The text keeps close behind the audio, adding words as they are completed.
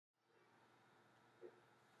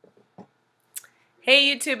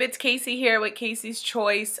Hey YouTube, it's Casey here with Casey's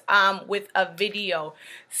Choice with a video.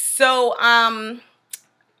 So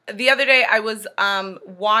the other day I was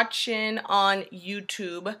watching on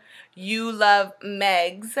YouTube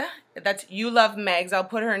ulovemegz. That's ulovemegz. I'll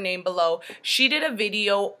put her name below. She did a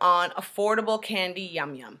video on affordable candy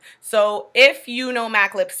yum yum. So if you know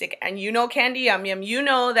MAC lipstick and you know candy yum yum, you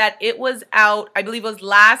know that it was out, I believe it was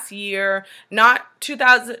last year, not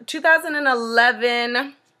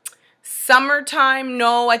 2011. Summertime,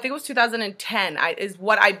 no, I think it was 2010 is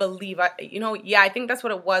what I believe. Yeah, I think that's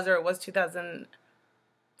what it was, or it was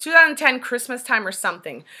 2010 Christmas time or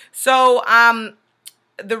something. So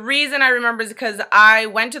the reason I remember is because I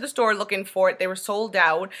went to the store looking for it. They were sold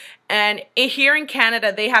out, and here in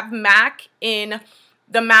Canada they have MAC in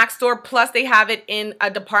the MAC store, plus they have it in a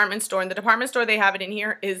department store, and the department store they have it in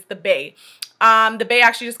here is the Bay. The Bay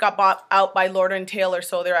actually just got bought out by Lord & Taylor,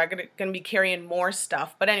 so they're going to be carrying more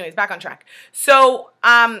stuff. But anyways, back on track. So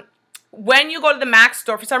when you go to the MAC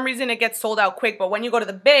store, for some reason it gets sold out quick, but when you go to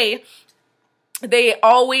the Bay, they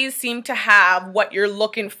always seem to have what you're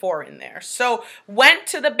looking for in there. So went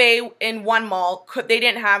to the Bay in one mall. They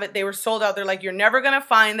didn't have it. They were sold out. They're like, you're never going to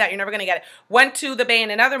find that. You're never going to get it. Went to the Bay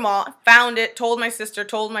in another mall, found it, told my sister,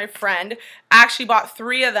 told my friend. Actually bought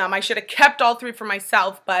 3 of them. I should have kept all 3 for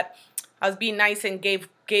myself, but I was being nice and gave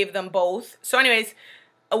them both. So anyways,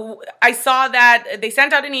 I saw that they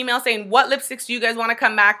sent out an email saying, what lipsticks do you guys want to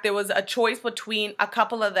come back? There was a choice between a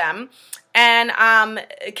couple of them. And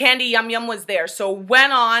Candy Yum Yum was there. So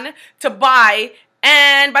went on to buy.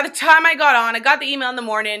 And by the time I got the email in the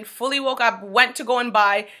morning, fully woke up, went to go and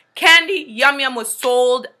buy. Candy Yum Yum was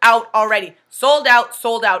sold out already. Sold out,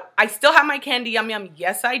 sold out. I still have my Candy Yum Yum.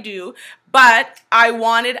 Yes, I do. But I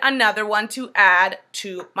wanted another one to add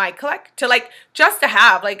to my just to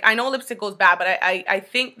have. Like, I know lipstick goes bad, but I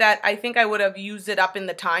think I would have used it up in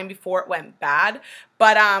the time before it went bad.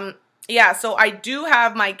 But yeah, so I do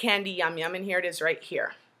have my Candy Yum Yum, and here it is right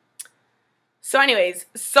here. So anyways,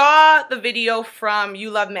 saw the video from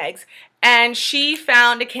ulovemegz, and she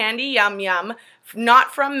found a Candy Yum Yum,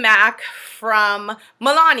 not from MAC, from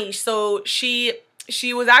Milani. So she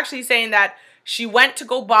was actually saying that she went to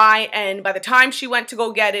go buy, and by the time she went to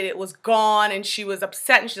go get it, it was gone, and she was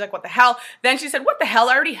upset, and she's like, what the hell? Then she said, what the hell?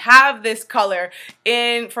 I already have this color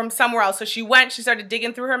from somewhere else. So she went, she started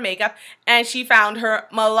digging through her makeup, and she found her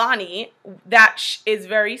Milani that is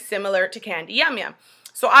very similar to Candy Yum Yum.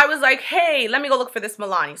 So I was like, hey, let me go look for this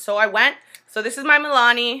Milani. So I went. So this is my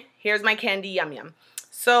Milani. Here's my Candy Yum Yum.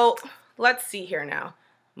 So let's see here now.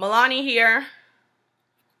 Milani here.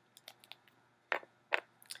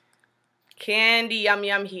 Candy Yum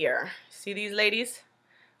Yum here. See these ladies?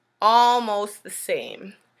 Almost the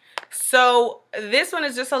same. So this one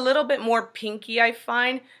is just a little bit more pinky, I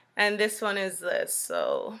find. And this one is this.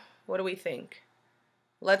 So what do we think?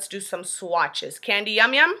 Let's do some swatches. Candy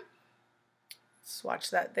Yum Yum. Swatch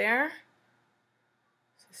that there.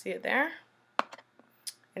 So see it there?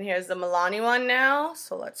 And here's the Milani one now.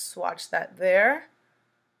 So let's swatch that there.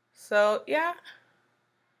 So yeah.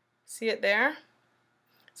 See it there?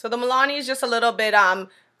 So the Milani is just a little bit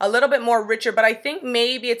more richer, but I think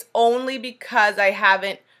maybe it's only because I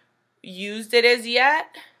haven't used it as yet.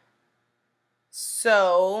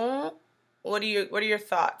 So what are your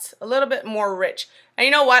thoughts? A little bit more rich. And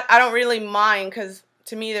you know what? I don't really mind, because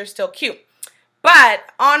to me they're still cute. But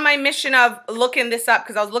on my mission of looking this up,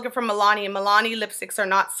 because I was looking for Milani, and Milani lipsticks are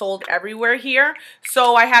not sold everywhere here,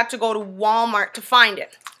 so I had to go to Walmart to find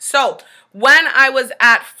it. So when I was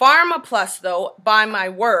at Pharma Plus, though, by my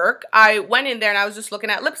work, I went in there and I was just looking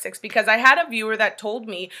at lipsticks, because I had a viewer that told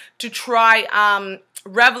me to try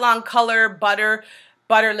Revlon Color Butter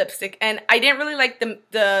lipstick, and I didn't really like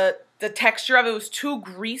the texture of it. It was too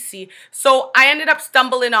greasy, so I ended up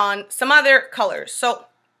stumbling on some other colors. So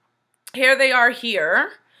here they are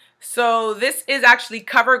here. So this is actually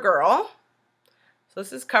CoverGirl. So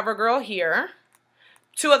this is CoverGirl here.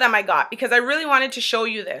 2 of them I got because I really wanted to show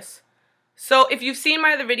you this. So if you've seen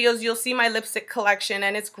my other videos, you'll see my lipstick collection,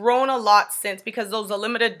 and it's grown a lot since, because those are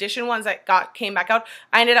limited edition ones that came back out.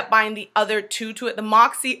 I ended up buying the other 2 to it. The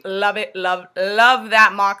Moxie, love it, love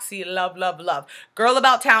that Moxie, love. Girl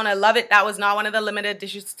About Town, I love it. That was not one of the limited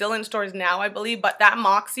editions, still in stores now, I believe, but that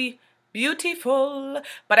Moxie, beautiful.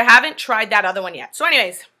 But I haven't tried that other one yet. So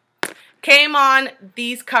anyways, came on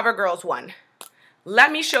these CoverGirls one.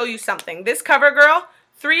 Let me show you something. This CoverGirl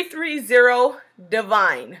 330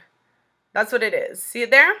 Divine. That's what it is. See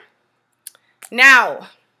it there? Now,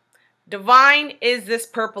 Divine is this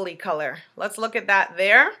purpley color. Let's look at that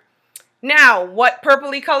there. Now, what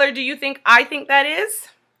purpley color do you think I think that is?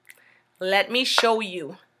 Let me show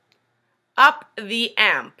you. Up the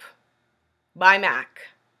amp. by MAC.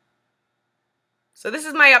 So this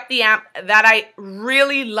is my Up the Amp that I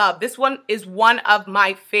really love. This one is one of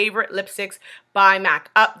my favorite lipsticks by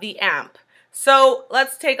MAC, Up the Amp. So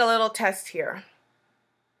let's take a little test here.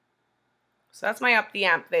 So that's my Up the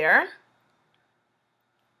Amp there.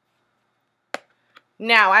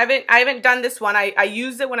 Now, I haven't done this one. I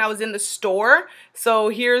used it when I was in the store. So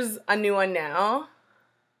here's a new one now.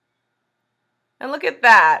 And look at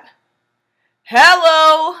that.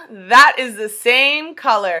 Hello! That is the same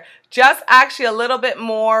color, just actually a little bit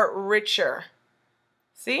more richer.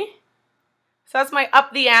 See? So that's my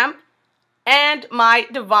Up the Amp and my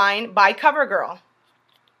Divine by CoverGirl.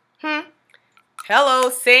 Hello,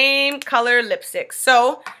 same color lipstick.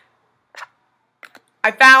 So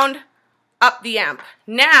I found Up the Amp.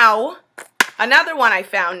 Now, another one I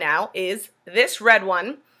found now is this red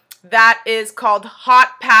one that is called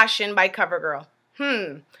Hot Passion by CoverGirl.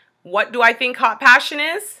 What do I think Hot Passion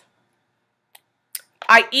is?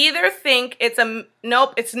 I either think it's a,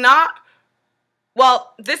 nope, it's not.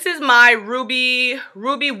 Well, this is my Ruby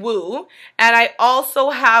Woo, and I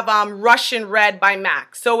also have Russian Red by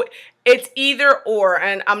MAC. So it's either or,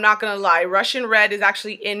 and I'm not gonna lie, Russian Red is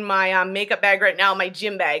actually in my makeup bag right now, my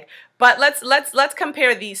gym bag. But let's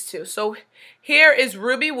compare these two. So here is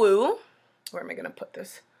Ruby Woo. Where am I gonna put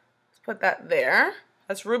this? Let's put that there.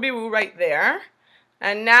 That's Ruby Woo right there.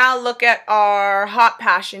 And now look at our Hot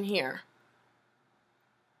Passion here.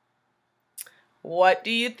 What do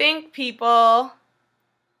you think, people?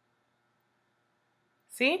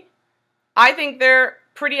 See? I think they're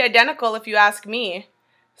pretty identical if you ask me.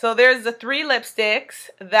 So there's the three lipsticks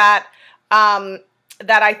that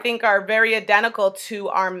that I think are very identical to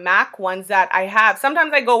our MAC ones that I have.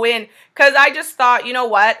 Sometimes I go in because I just thought, you know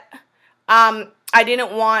what? I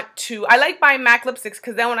didn't want to, I like buying MAC lipsticks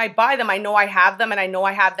because then when I buy them, I know I have them and I know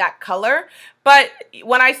I have that color. But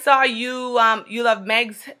when I saw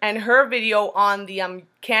ulovemegz and her video on the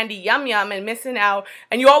Candy Yum Yum and missing out,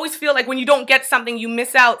 and you always feel like when you don't get something, you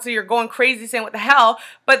miss out, so you're going crazy saying, what the hell?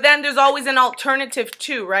 But then there's always an alternative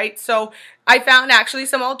too, right? So I found actually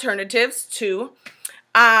some alternatives too.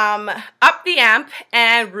 Up the Amp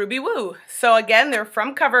and Ruby Woo. So again, they're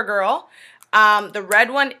from CoverGirl. The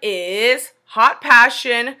red one is Hot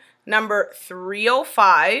Passion number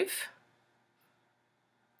 305.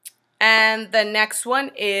 And the next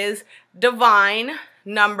one is Divine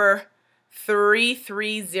number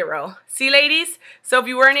 330. See, ladies? So if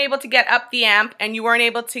you weren't able to get Up the Amp and you weren't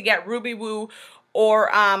able to get Ruby Woo or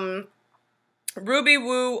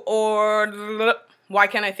why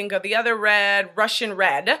can't I think of the other red, Russian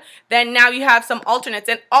Red, then now you have some alternates.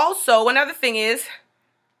 And also another thing is,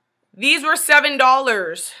 these were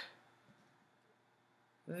 $7.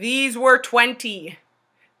 These were $20.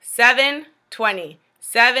 $7.20.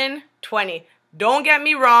 $7.20. Don't get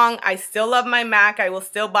me wrong, I still love my MAC. I will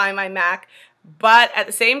still buy my MAC. But at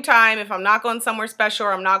the same time, if I'm not going somewhere special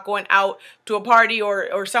or I'm not going out to a party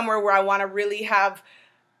or somewhere where I want to really have,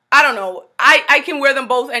 I don't know, I can wear them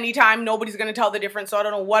both anytime. Nobody's going to tell the difference, so I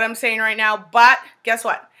don't know what I'm saying right now. But guess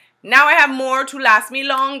what? Now I have more to last me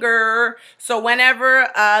longer. So whenever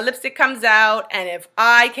lipstick comes out, and if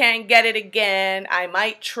I can't get it again, I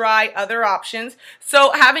might try other options.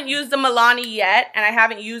 So I haven't used the Milani yet, and I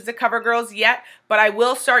haven't used the CoverGirls yet, but I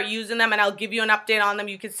will start using them, and I'll give you an update on them.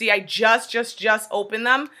 You can see I just opened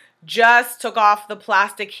them. Just took off the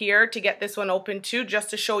plastic here to get this one open too,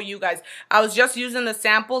 just to show you guys. I was just using the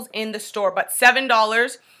samples in the store, but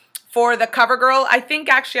 $7 for the CoverGirl. I think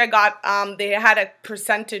actually I got, they had a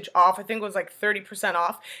percentage off. I think it was like 30%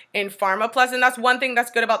 off in Pharma Plus. And that's one thing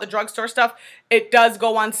that's good about the drugstore stuff. It does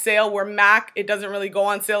go on sale, where MAC, it doesn't really go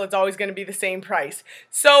on sale. It's always going to be the same price.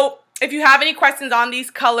 So if you have any questions on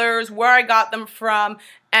these colors, where I got them from,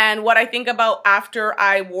 and what I think about after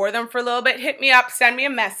I wore them for a little bit, hit me up, send me a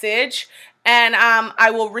message, and I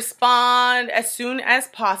will respond as soon as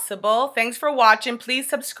possible. Thanks for watching. Please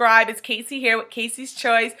subscribe. It's Casey here with Casey's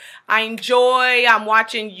Choice. I enjoy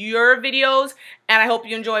watching your videos, and I hope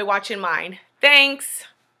you enjoy watching mine. Thanks.